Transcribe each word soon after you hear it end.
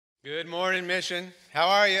Good morning, Mission. How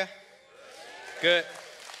are you? Good.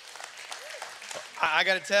 I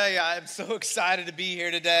got to tell you, I'm so excited to be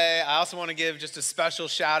here today. I also want to give just a special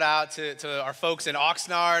shout out to our folks in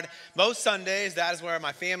Oxnard. Most Sundays, that is where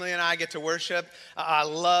my family and I get to worship. I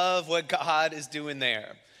love what God is doing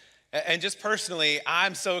there. And just personally,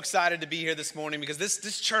 I'm so excited to be here this morning because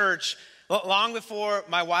this church, long before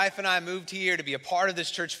my wife and I moved here to be a part of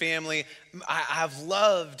this church family, I've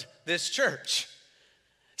loved this church.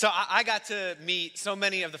 So I got to meet so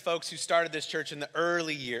many of the folks who started this church in the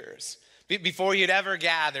early years, before you'd ever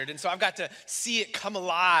gathered. And so I've got to see it come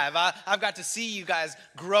alive. I've got to see you guys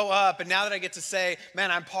grow up. And now that I get to say, man,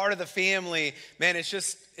 I'm part of the family, man, it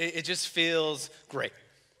just feels great.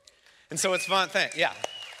 And so it's fun. Yeah.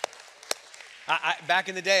 Back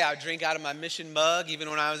in the day, I would drink out of my Mission mug, even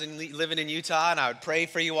when I was living in Utah, and I would pray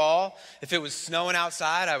for you all. If it was snowing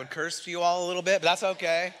outside, I would curse for you all a little bit, but that's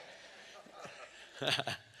okay.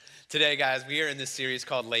 Today, guys, we are in this series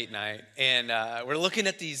called Late Night, and we're looking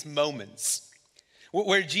at these moments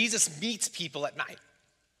where Jesus meets people at night.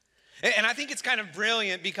 And I think it's kind of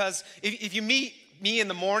brilliant because if you meet me in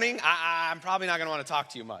the morning, I'm probably not going to want to talk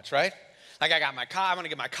to you much, right? Like I want to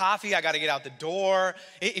get my coffee, I got to get out the door.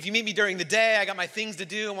 If you meet me during the day, I got my things to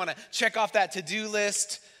do, I want to check off that to-do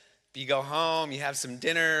list. You go home, you have some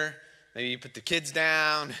dinner, maybe you put the kids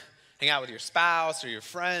down, hang out with your spouse or your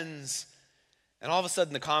friends. And all of a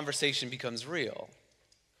sudden, the conversation becomes real,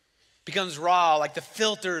 becomes raw, like the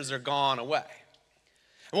filters are gone away.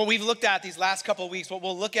 And what we've looked at these last couple of weeks, what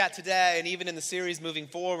we'll look at today, and even in the series moving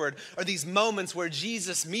forward, are these moments where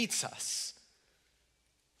Jesus meets us.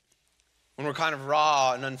 When we're kind of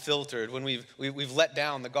raw and unfiltered, when we've let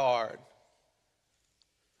down the guard.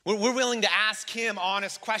 We're willing to ask him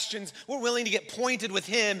honest questions. We're willing to get pointed with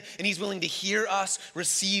him, and he's willing to hear us,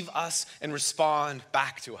 receive us, and respond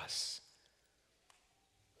back to us.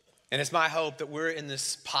 And it's my hope that we're in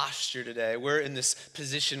this posture today. We're in this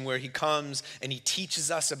position where he comes and he teaches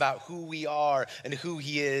us about who we are and who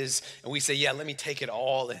he is. And we say, yeah, let me take it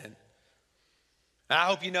all in. And I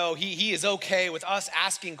hope you know he is okay with us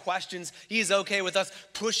asking questions. He is okay with us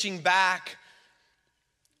pushing back.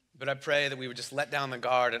 But I pray that we would just let down the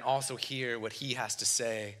guard and also hear what he has to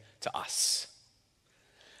say to us.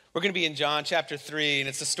 We're going to be in John chapter 3, and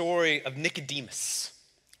it's the story of Nicodemus.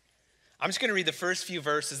 I'm just going to read the first few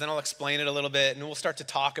verses, then I'll explain it a little bit, and we'll start to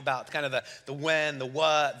talk about kind of the when, the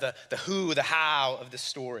what, the who, the how of this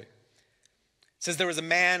story. It says there was a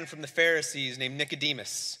man from the Pharisees named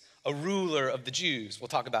Nicodemus, a ruler of the Jews. We'll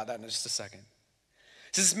talk about that in just a second.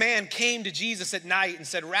 It says this man came to Jesus at night and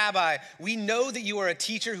said, Rabbi, we know that you are a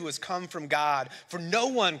teacher who has come from God, for no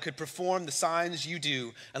one could perform the signs you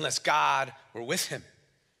do unless God were with him.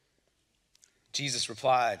 Jesus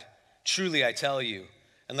replied, truly I tell you,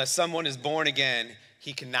 unless someone is born again,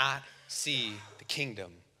 he cannot see the kingdom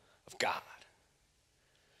of God.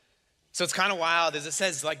 So it's kind of wild, as it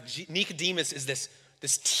says, like Nicodemus is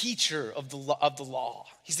this teacher of the law.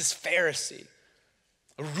 He's this Pharisee,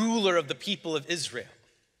 a ruler of the people of Israel.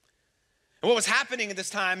 And what was happening at this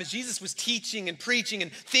time is Jesus was teaching and preaching,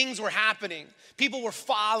 and things were happening. People were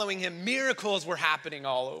following him. Miracles were happening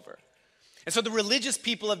all over. And so the religious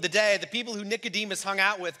people of the day, the people who Nicodemus hung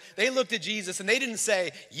out with, they looked at Jesus and they didn't say,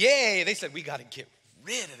 yay. They said, we got to get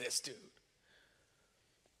rid of this dude.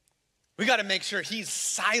 We got to make sure he's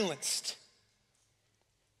silenced.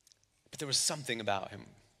 But there was something about him.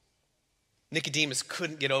 Nicodemus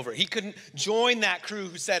couldn't get over it. He couldn't join that crew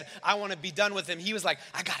who said, I want to be done with him. He was like,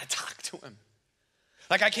 I got to talk to him.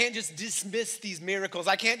 Like, I can't just dismiss these miracles.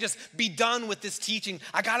 I can't just be done with this teaching.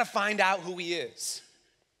 I got to find out who he is.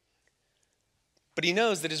 But he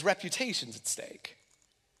knows that his reputation's at stake.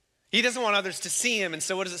 He doesn't want others to see him, and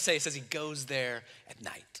so what does it say? It says he goes there at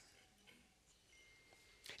night.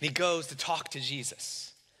 And he goes to talk to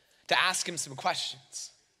Jesus, to ask him some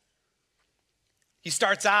questions. He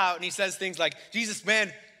starts out and he says things like, Jesus,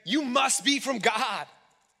 man, you must be from God.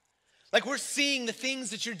 Like, we're seeing the things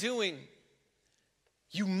that you're doing.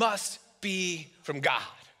 You must be from God.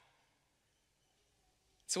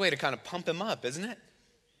 It's a way to kind of pump him up, isn't it?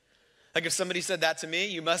 Like if somebody said that to me,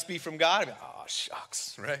 you must be from God, I'd be, oh,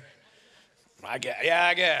 shucks, right? I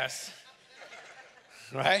guess.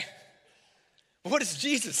 Right? But what does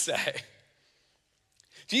Jesus say?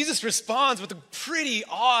 Jesus responds with a pretty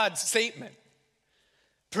odd statement.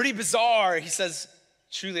 Pretty bizarre. He says,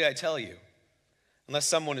 truly I tell you, unless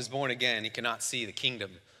someone is born again, he cannot see the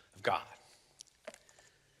kingdom of God.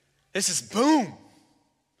 This is boom.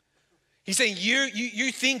 He's saying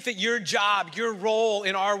you think that your job, your role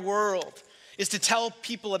in our world is to tell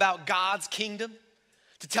people about God's kingdom,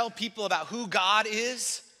 to tell people about who God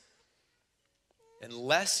is.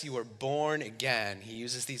 unless you are born again, he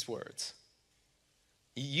uses these words,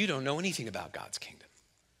 you don't know anything about God's kingdom.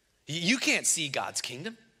 You can't see God's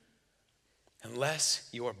kingdom unless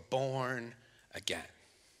you are born again.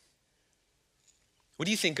 What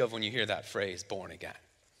do you think of when you hear that phrase, born again?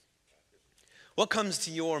 What comes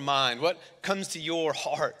to your mind? What comes to your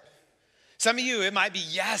heart? Some of you, it might be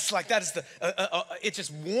yes, like that is it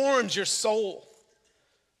just warms your soul.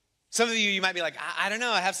 Some of you might be like, I don't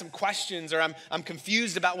know, I have some questions, or I'm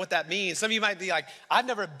confused about what that means. Some of you might be like, I've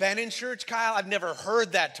never been in church, Kyle. I've never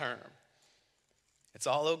heard that term. It's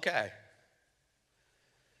all okay.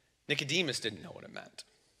 Nicodemus didn't know what it meant.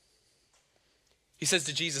 He says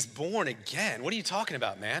to Jesus, born again? What are you talking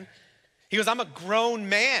about, man? He goes, I'm a grown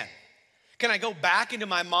man. Can I go back into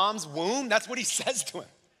my mom's womb? That's what he says to him.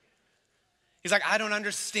 He's like, I don't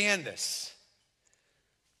understand this.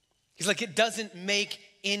 He's like, it doesn't make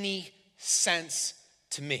any sense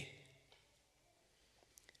to me.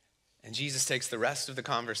 And Jesus takes the rest of the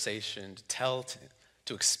conversation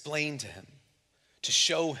to explain to him, to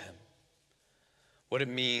show him what it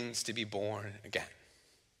means to be born again.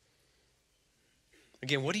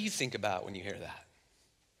 Again, what do you think about when you hear that?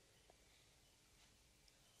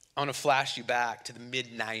 I want to flash you back to the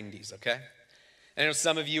mid-90s, okay? I know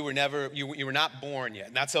some of you were you were not born yet,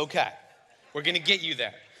 and that's okay. We're going to get you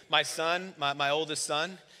there. My son, my oldest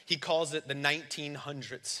son, he calls it the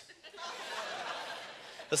 1900s.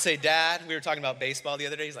 He'll say, Dad, we were talking about baseball the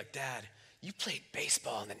other day. He's like, Dad, you played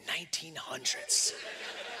baseball in the 1900s.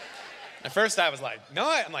 At first I was like, no,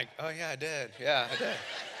 I'm like, oh yeah, I did. Yeah, I did.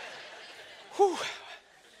 Whew.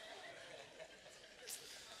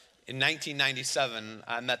 In 1997,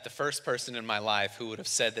 I met the first person in my life who would have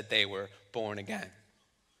said that they were born again.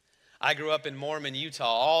 I grew up in Mormon, Utah.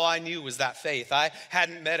 All I knew was that faith. I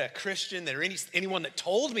hadn't met a Christian or anyone that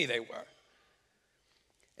told me they were.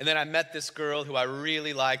 And then I met this girl who I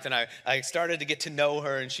really liked, and I started to get to know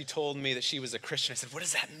her, and she told me that she was a Christian. I said, what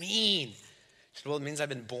does that mean? She said, well, it means I've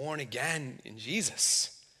been born again in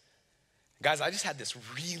Jesus. Guys, I just had this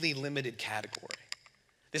really limited category,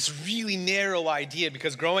 this really narrow idea,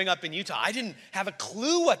 because growing up in Utah, I didn't have a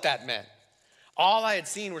clue what that meant. All I had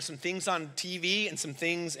seen were some things on TV and some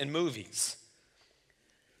things in movies.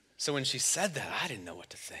 So when she said that, I didn't know what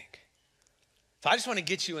to think. So I just want to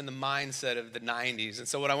get you in the mindset of the 90s. And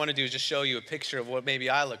so what I want to do is just show you a picture of what maybe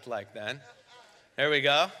I looked like then. There we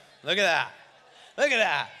go. Look at that. Look at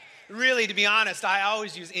that. Really, to be honest, I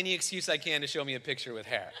always use any excuse I can to show me a picture with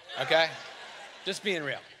hair, okay? Just being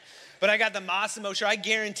real. But I got the Massimo shirt. I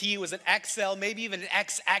guarantee it was an XL, maybe even an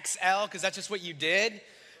XXL, because that's just what you did.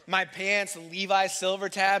 My pants, the Levi's silver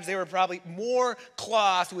tabs, they were probably more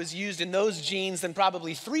cloth was used in those jeans than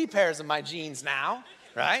probably 3 pairs of my jeans now,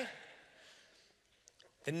 right?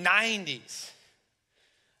 The 90s.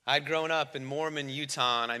 I'd grown up in Mormon,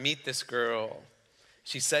 Utah, and I meet this girl.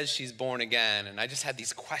 She says she's born again, and I just had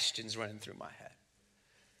these questions running through my head.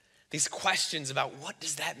 These questions about what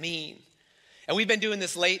does that mean? And we've been doing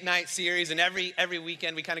this late night series, and every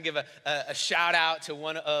weekend we kind of give a shout out to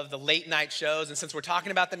one of the late night shows. And since we're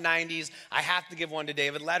talking about the 90s, I have to give one to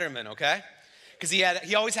David Letterman, okay? Because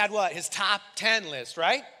he always had what? His top 10 list,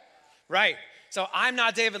 right? Right. So I'm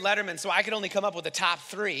not David Letterman, so I could only come up with the top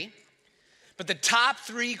 3. But the top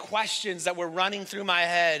 3 questions that were running through my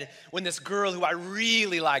head when this girl who I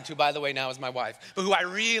really liked, who by the way now is my wife, but who I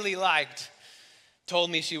really liked,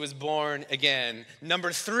 told me she was born again.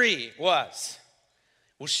 Number 3 was,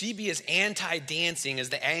 will she be as anti-dancing as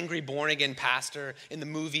the angry born-again pastor in the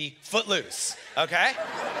movie Footloose? Okay?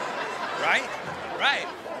 Right? Right.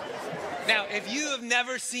 Now, if you have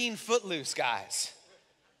never seen Footloose, guys,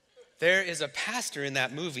 there is a pastor in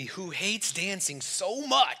that movie who hates dancing so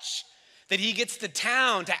much that he gets the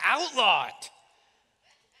town to outlaw it.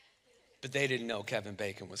 But they didn't know Kevin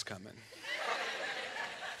Bacon was coming.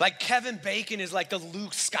 Like Kevin Bacon is like the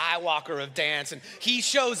Luke Skywalker of dance, and he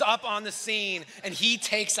shows up on the scene and he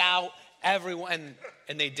takes out everyone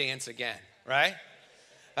and they dance again, right?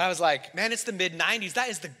 I was like, man, it's the mid-90s. That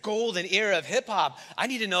is the golden era of hip hop. I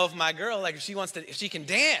need to know if my girl, like if she can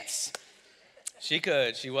dance. She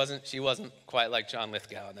could. She wasn't quite like John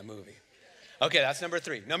Lithgow in the movie. Okay, that's number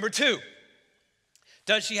 3. Number 2.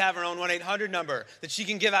 Does she have her own 1-800 number that she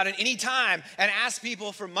can give out at any time and ask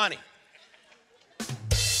people for money?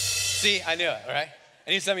 See, I knew it, all right? I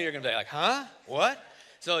knew some of you are going to be like, huh? What?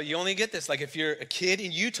 So you only get this. Like if you're a kid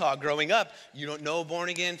in Utah growing up, you don't know born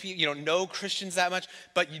again people, you don't know Christians that much,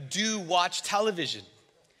 but you do watch television.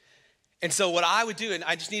 And so what I would do, and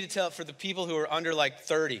I just need to tell for the people who are under like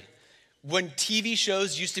 30, when TV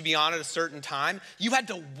shows used to be on at a certain time, you had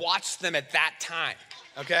to watch them at that time,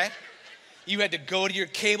 okay? You had to go to your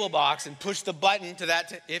cable box and push the button to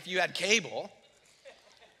that if you had cable.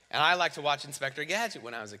 And I liked to watch Inspector Gadget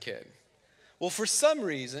when I was a kid. Well, for some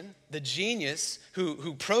reason, the genius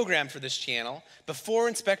who programmed for this channel before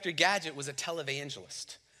Inspector Gadget was a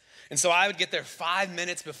televangelist. And so I would get there 5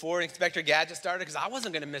 minutes before Inspector Gadget started because I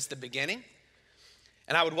wasn't going to miss the beginning.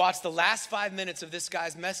 And I would watch the last 5 minutes of this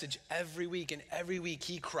guy's message every week. And every week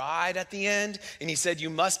he cried at the end and he said, "You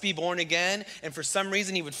must be born again." And for some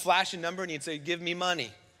reason he would flash a number and he'd say, "Give me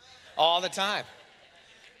money," all the time.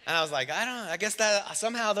 And I was like, I guess that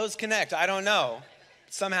somehow those connect. I don't know.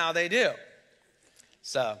 Somehow they do.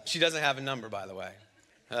 So she doesn't have a number, by the way.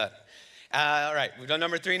 All right, we've done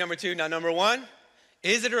number 3, number 2. Now number 1,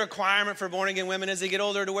 is it a requirement for born again women as they get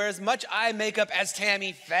older to wear as much eye makeup as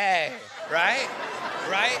Tammy Faye? Right?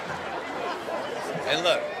 Right? And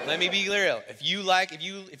look, let me be real. If you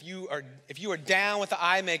are down with the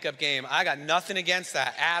eye makeup game, I got nothing against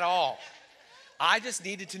that at all. I just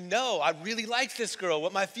needed to know, I really liked this girl,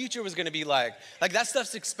 what my future was gonna be like. Like, that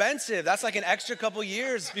stuff's expensive. That's like an extra couple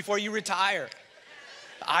years before you retire.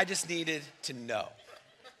 I just needed to know.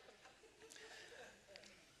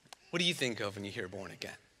 What do you think of when you hear born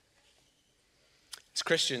again? As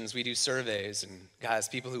Christians, we do surveys, and guys,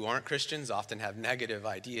 people who aren't Christians often have negative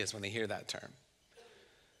ideas when they hear that term.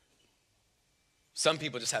 Some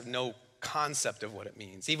people just have no concept of what it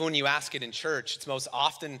means. Even when you ask it in church, it's most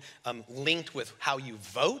often linked with how you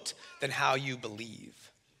vote than how you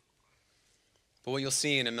believe. But what you'll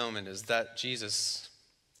see in a moment is that Jesus,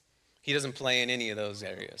 he doesn't play in any of those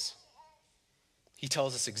areas. He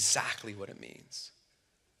tells us exactly what it means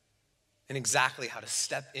and exactly how to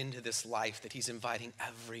step into this life that he's inviting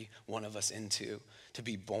every one of us into, to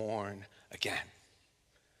be born again.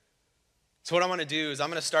 So what I want to do is I'm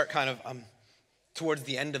going to start kind of towards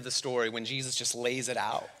the end of the story when Jesus just lays it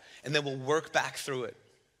out, and then we'll work back through it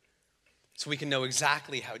so we can know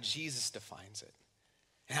exactly how Jesus defines it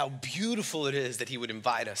and how beautiful it is that he would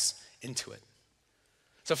invite us into it.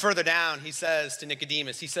 So further down, he says to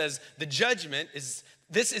Nicodemus, he says,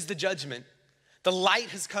 this is the judgment. The light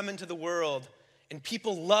has come into the world, and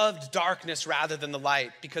people loved darkness rather than the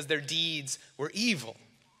light because their deeds were evil.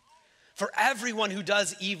 For everyone who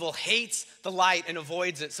does evil hates the light and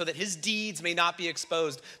avoids it so that his deeds may not be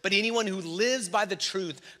exposed. But anyone who lives by the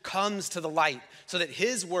truth comes to the light so that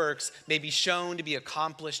his works may be shown to be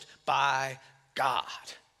accomplished by God.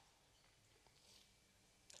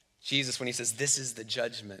 Jesus, when he says this is the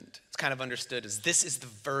judgment, it's kind of understood as this is the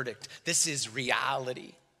verdict. This is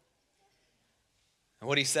reality. And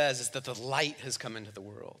what he says is that the light has come into the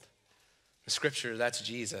world. The scripture, that's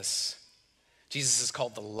Jesus. Jesus is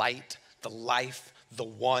called the light, the life, the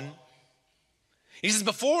one. He says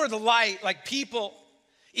before the light, like people,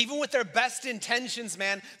 even with their best intentions,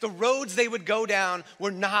 man, the roads they would go down were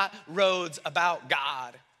not roads about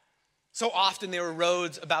God. So often they were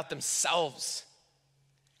roads about themselves,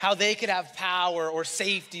 how they could have power or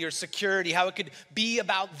safety or security, how it could be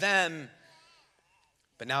about them.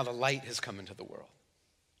 But now the light has come into the world.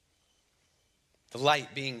 The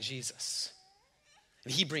light being Jesus.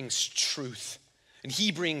 And he brings truth. And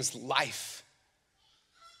he brings life.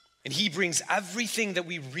 And he brings everything that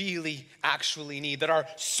we really actually need, that our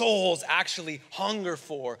souls actually hunger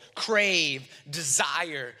for, crave,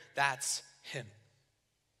 desire. That's him.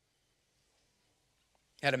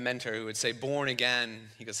 I had a mentor who would say, born again.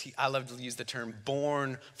 He goes, I love to use the term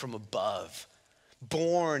born from above,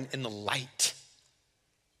 born in the light.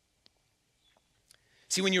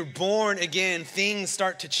 See, when you're born again, things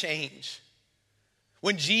start to change.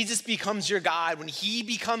 When Jesus becomes your guide, when he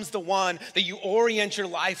becomes the one that you orient your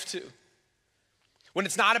life to, when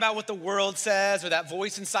it's not about what the world says or that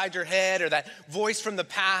voice inside your head or that voice from the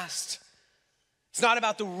past, it's not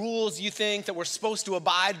about the rules you think that we're supposed to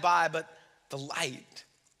abide by, but the light,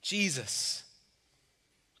 Jesus.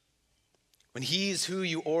 When he's who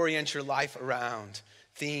you orient your life around,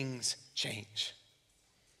 things change.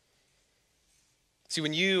 See,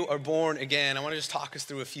 when you are born again, I want to just talk us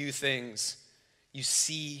through a few things. You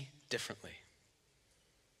see differently.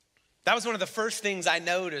 That was one of the first things I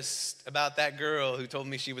noticed about that girl who told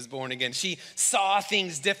me she was born again. She saw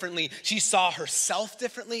things differently. She saw herself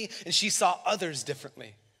differently, and she saw others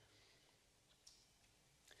differently.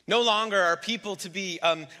 No longer are people to be,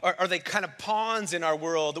 are they kind of pawns in our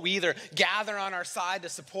world that we either gather on our side to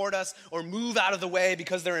support us or move out of the way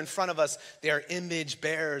because they're in front of us. They are image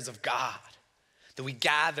bearers of God that we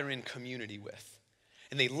gather in community with.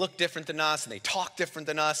 And they look different than us, and they talk different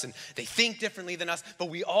than us, and they think differently than us, but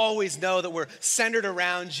we always know that we're centered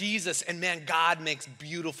around Jesus, and man, God makes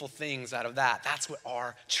beautiful things out of that. That's what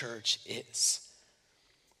our church is.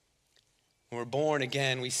 When we're born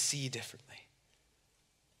again, we see differently.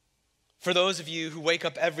 For those of you who wake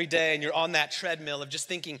up every day and you're on that treadmill of just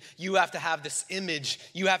thinking you have to have this image,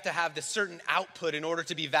 you have to have this certain output in order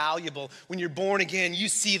to be valuable, when you're born again, you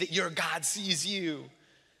see that your God sees you,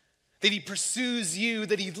 that he pursues you,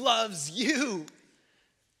 that he loves you.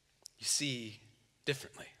 You see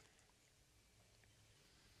differently.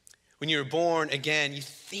 When you're born again, you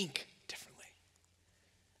think differently.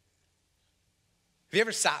 Have you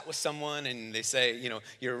ever sat with someone and they say,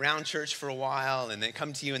 you're around church for a while and they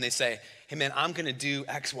come to you and they say, hey man, I'm gonna do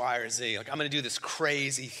X, Y, or Z. Like I'm gonna do this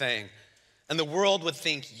crazy thing. And the world would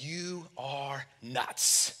think you are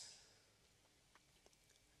nuts.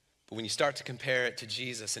 But when you start to compare it to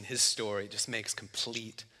Jesus and his story, it just makes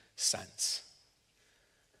complete sense.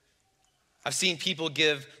 I've seen people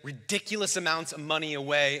give ridiculous amounts of money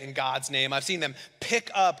away in God's name. I've seen them pick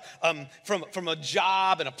up from a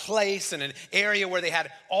job and a place and an area where they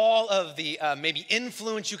had all of the maybe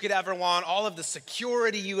influence you could ever want, all of the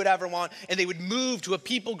security you would ever want, and they would move to a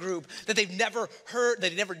people group that they've never heard, that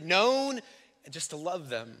they've never known, and just to love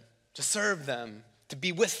them, to serve them, to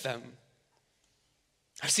be with them.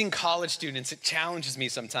 I've seen college students, it challenges me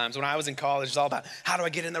sometimes. When I was in college, it's all about how do I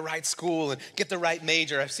get in the right school and get the right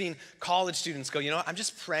major. I've seen college students go, I'm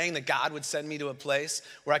just praying that God would send me to a place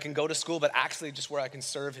where I can go to school, but actually just where I can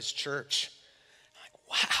serve his church. I'm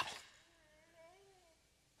like, wow.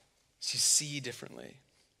 So you see differently.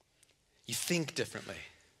 You think differently.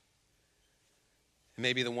 And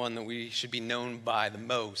maybe the one that we should be known by the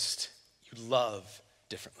most, you love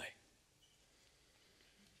differently.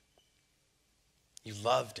 You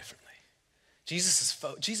love differently. Jesus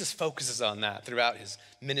focuses on that throughout his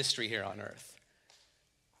ministry here on earth.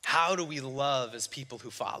 How do we love as people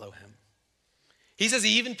who follow him? He says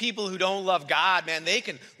even people who don't love God, man, they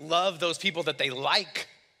can love those people that they like.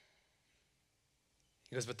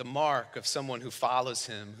 He goes, but the mark of someone who follows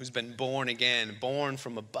him, who's been born again, born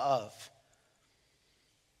from above,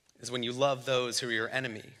 is when you love those who are your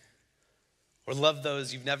enemy or love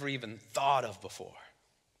those you've never even thought of before.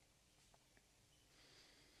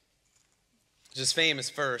 There's this famous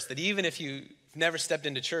verse that even if you've never stepped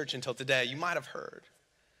into church until today, you might have heard.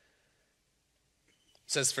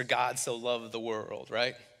 It says, for God so loved the world,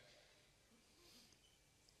 right?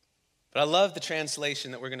 But I love the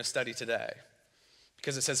translation that we're going to study today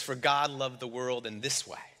because it says, for God loved the world in this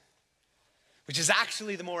way, which is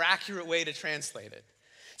actually the more accurate way to translate it.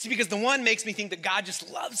 See, because the one makes me think that God just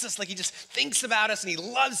loves us, like he just thinks about us and he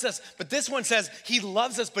loves us. But this one says he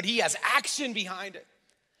loves us, but he has action behind it.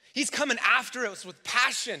 He's coming after us with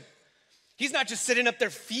passion. He's not just sitting up there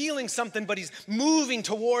feeling something, but he's moving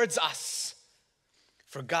towards us.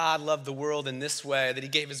 For God loved the world in this way, that he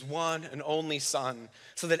gave his one and only Son,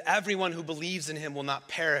 so that everyone who believes in him will not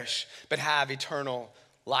perish, but have eternal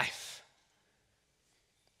life.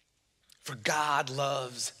 For God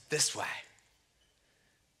loves this way.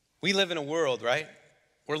 We live in a world, right,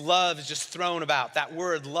 where love is just thrown about, that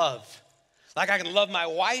word love. Like I can love my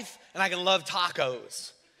wife and I can love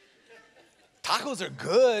tacos. Tacos are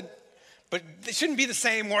good, but they shouldn't be the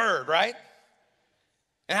same word, right?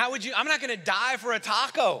 And how would you, I'm not gonna die for a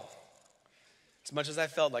taco. As much as I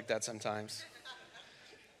felt like that sometimes.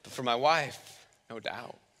 But for my wife, no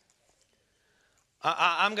doubt.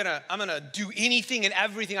 I'm gonna do anything and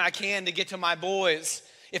everything I can to get to my boys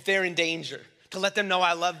if they're in danger, to let them know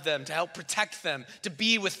I love them, to help protect them, to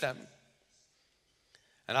be with them.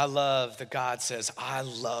 And I love that God says, I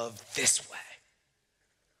love this way.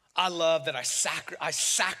 I love that I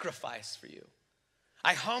sacrifice for you.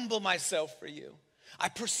 I humble myself for you. I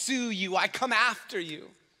pursue you. I come after you.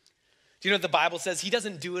 Do you know what the Bible says? He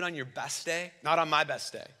doesn't do it on your best day, not on my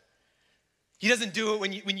best day. He doesn't do it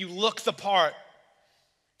when you look the part.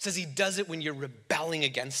 It says he does it when you're rebelling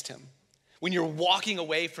against him, when you're walking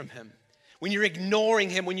away from him, when you're ignoring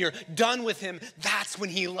him, when you're done with him. That's when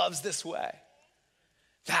he loves this way.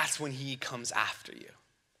 That's when he comes after you.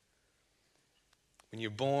 When you're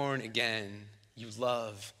born again, you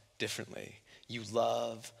love differently. You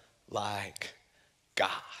love like God.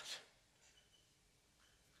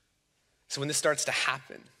 So when this starts to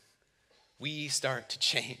happen, we start to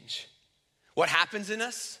change. What happens in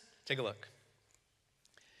us? Take a look.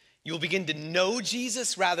 You'll begin to know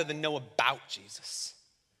Jesus rather than know about Jesus.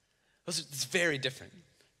 It's very different.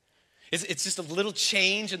 It's just a little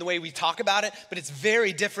change in the way we talk about it, but it's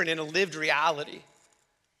very different in a lived reality.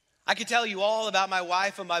 I could tell you all about my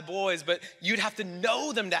wife and my boys, but you'd have to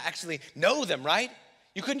know them to actually know them, right?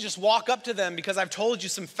 You couldn't just walk up to them because I've told you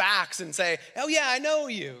some facts and say, oh yeah, I know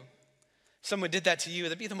you. If someone did that to you,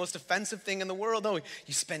 that'd be the most offensive thing in the world. No,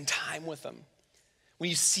 you spend time with them. when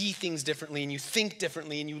you see things differently and you think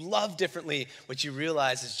differently and you love differently, what you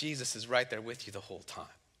realize is Jesus is right there with you the whole time.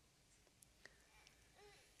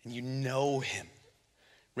 And you know him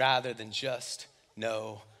rather than just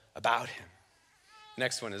know about him.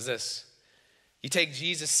 Next one is this. You take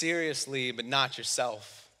Jesus seriously, but not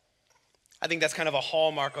yourself. I think that's kind of a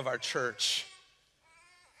hallmark of our church.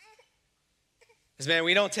 Is, man,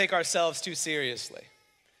 we don't take ourselves too seriously.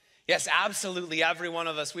 Yes, absolutely, every one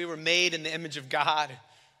of us, we were made in the image of God.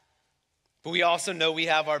 But we also know we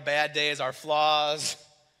have our bad days, our flaws.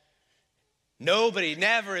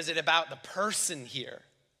 Never is it about the person here.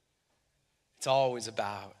 It's always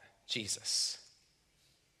about Jesus.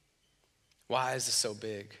 Why is this so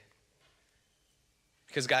big?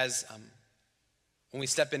 Because guys, when we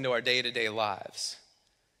step into our day-to-day lives,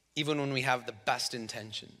 even when we have the best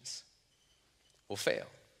intentions, we'll fail.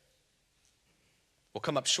 We'll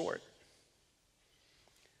come up short.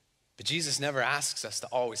 But Jesus never asks us to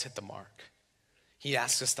always hit the mark. He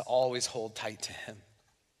asks us to always hold tight to him.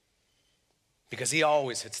 Because he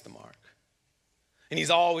always hits the mark. And he's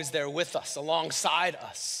always there with us, alongside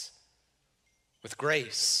us, with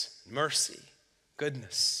grace, mercy,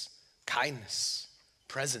 goodness, kindness,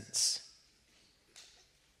 presence.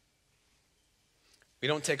 We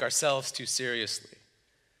don't take ourselves too seriously.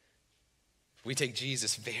 We take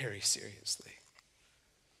Jesus very seriously.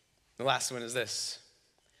 The last one is this.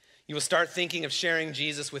 You will start thinking of sharing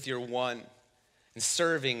Jesus with your one and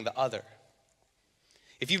serving the other.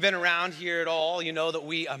 If you've been around here at all, you know that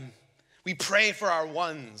we pray for our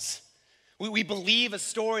ones. We believe a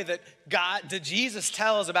story that Jesus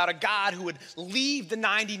tells about a God who would leave the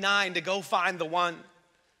 99 to go find the one.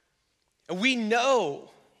 And we know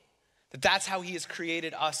that that's how he has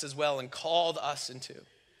created us as well and called us into.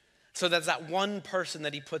 So that's that one person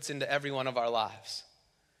that he puts into every one of our lives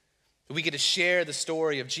that we get to share the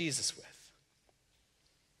story of Jesus with.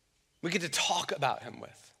 We get to talk about him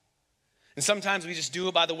with. And sometimes we just do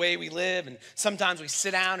it by the way we live, and sometimes we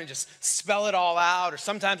sit down and just spell it all out, or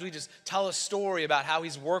sometimes we just tell a story about how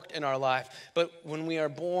he's worked in our life. But when we are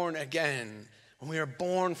born again, when we are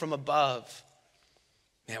born from above,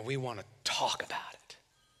 man, we want to talk about it.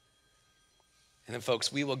 And then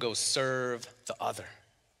folks, we will go serve the other.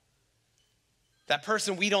 That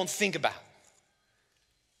person we don't think about.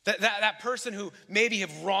 That person who maybe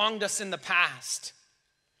have wronged us in the past.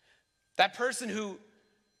 That person who,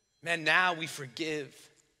 man, now we forgive.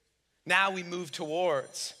 Now we move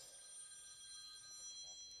towards.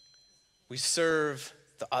 We serve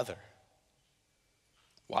the other.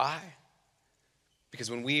 Why? Because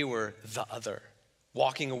when we were the other,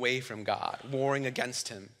 walking away from God, warring against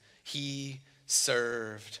him, he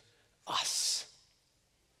served us.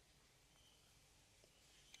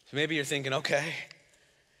 So maybe you're thinking, okay,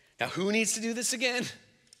 now who needs to do this again?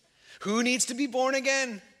 Who needs to be born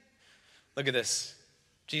again? Look at this.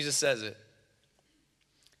 Jesus says it.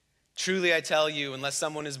 Truly I tell you, unless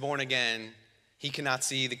someone is born again, he cannot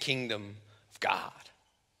see the kingdom of God.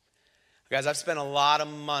 Guys, I've spent a lot of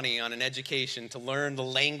money on an education to learn the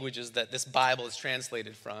languages that this Bible is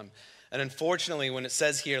translated from. And unfortunately, when it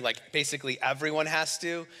says here, like basically everyone has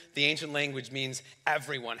to, the ancient language means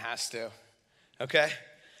everyone has to. Okay?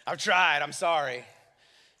 I've tried, I'm sorry.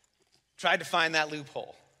 Tried to find that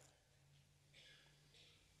loophole.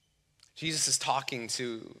 Jesus is talking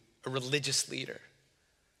to a religious leader.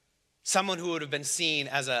 Someone who would have been seen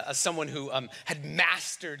as someone who had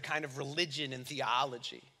mastered kind of religion and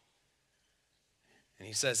theology. And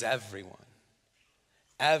he says, everyone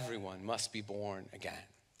must be born again.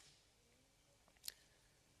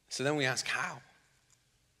 So then we ask, how?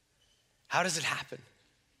 How does it happen?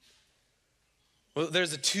 Well,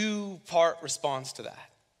 there's a two-part response to that.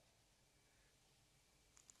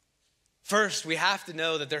 First, we have to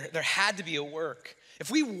know that there had to be a work. If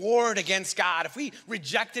we warred against God, if we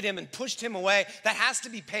rejected him and pushed him away, that has to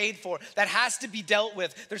be paid for. That has to be dealt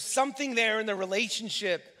with. There's something there in the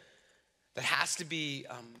relationship that has to be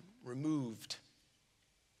removed.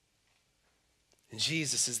 And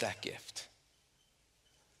Jesus is that gift.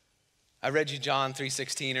 I read you John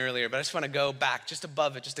 3:16 earlier, but I just want to go back just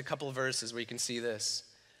above it, just a couple of verses where you can see this.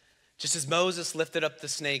 Just as Moses lifted up the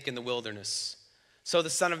snake in the wilderness, so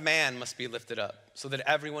the Son of Man must be lifted up, so that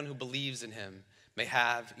everyone who believes in him may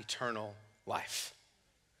have eternal life.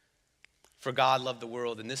 For God loved the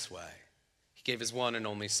world in this way. He gave his one and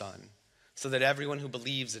only Son, so that everyone who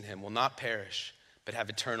believes in him will not perish, but have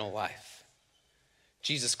eternal life.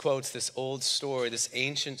 Jesus quotes this old story, this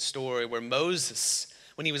ancient story where Moses,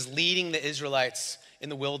 when he was leading the Israelites in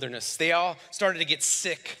the wilderness, they all started to get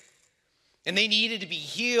sick. And they needed to be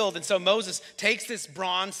healed. And so Moses takes this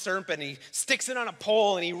bronze serpent and he sticks it on a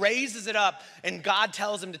pole and he raises it up. And God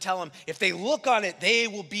tells him to tell them, if they look on it, they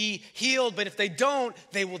will be healed. But if they don't,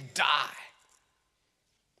 they will die.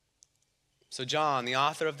 So John, the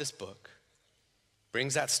author of this book,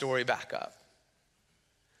 brings that story back up.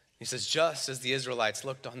 He says, just as the Israelites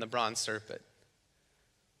looked on the bronze serpent,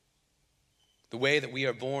 the way that we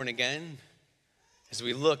are born again is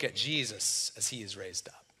we look at Jesus as he is raised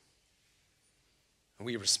up. And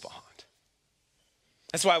we respond.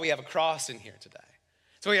 That's why we have a cross in here today.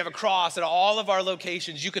 So we have a cross at all of our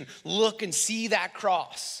locations. You can look and see that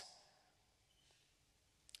cross.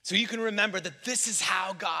 So you can remember that this is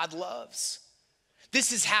how God loves.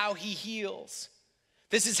 This is how he heals.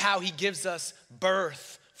 This is how he gives us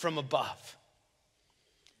birth from above.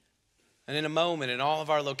 And in a moment, in all of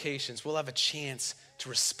our locations, we'll have a chance to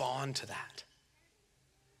respond to that.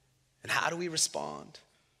 And how do we respond?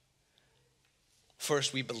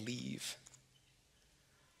 First, we believe.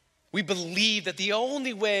 We believe that the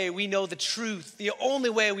only way we know the truth, the only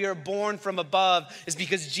way we are born from above is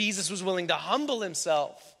because Jesus was willing to humble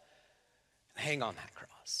himself and hang on that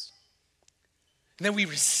cross. And then we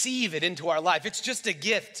receive it into our life. It's just a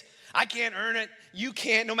gift. I can't earn it. You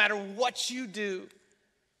can't, no matter what you do.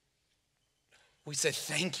 We say,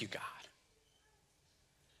 thank you, God.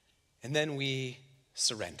 And then we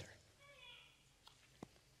surrender.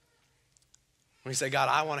 We say, God,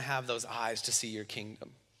 I want to have those eyes to see your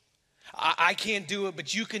kingdom. I can't do it,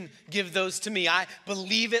 but you can give those to me. I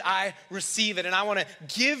believe it, I receive it, and I want to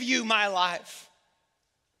give you my life.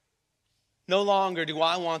 No longer do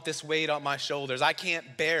I want this weight on my shoulders. I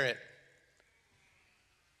can't bear it.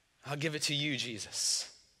 I'll give it to you,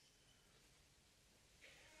 Jesus.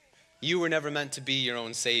 You were never meant to be your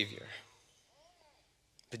own savior.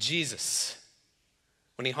 But Jesus,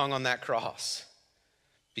 when he hung on that cross,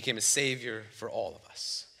 became a savior for all of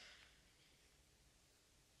us.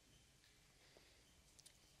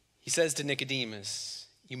 He says to Nicodemus,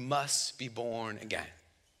 you must be born again.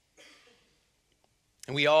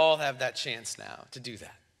 And we all have that chance now to do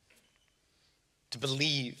that. To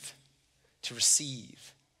believe, to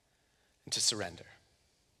receive, and to surrender.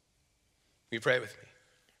 Will you pray with me?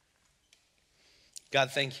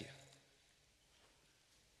 God, thank you.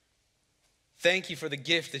 Thank you for the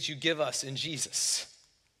gift that you give us in Jesus.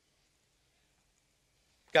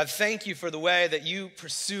 God, thank you for the way that you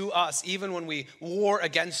pursue us even when we war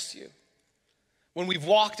against you, when we've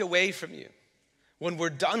walked away from you, when we're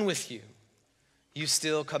done with you, you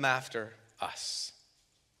still come after us.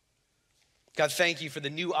 God, thank you for the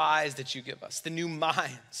new eyes that you give us, the new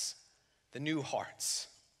minds, the new hearts.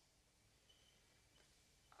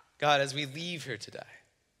 God, as we leave here today,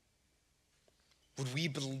 would we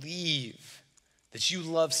believe that you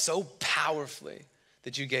love so powerfully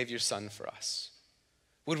that you gave your son for us?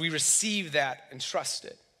 Would we receive that and trust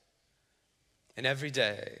it? And every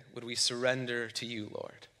day, would we surrender to you,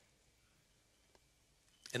 Lord,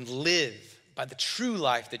 and live by the true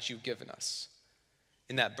life that you've given us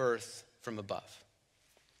in that birth from above?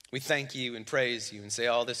 We thank you and praise you and say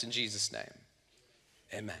all this in Jesus' name.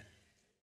 Amen.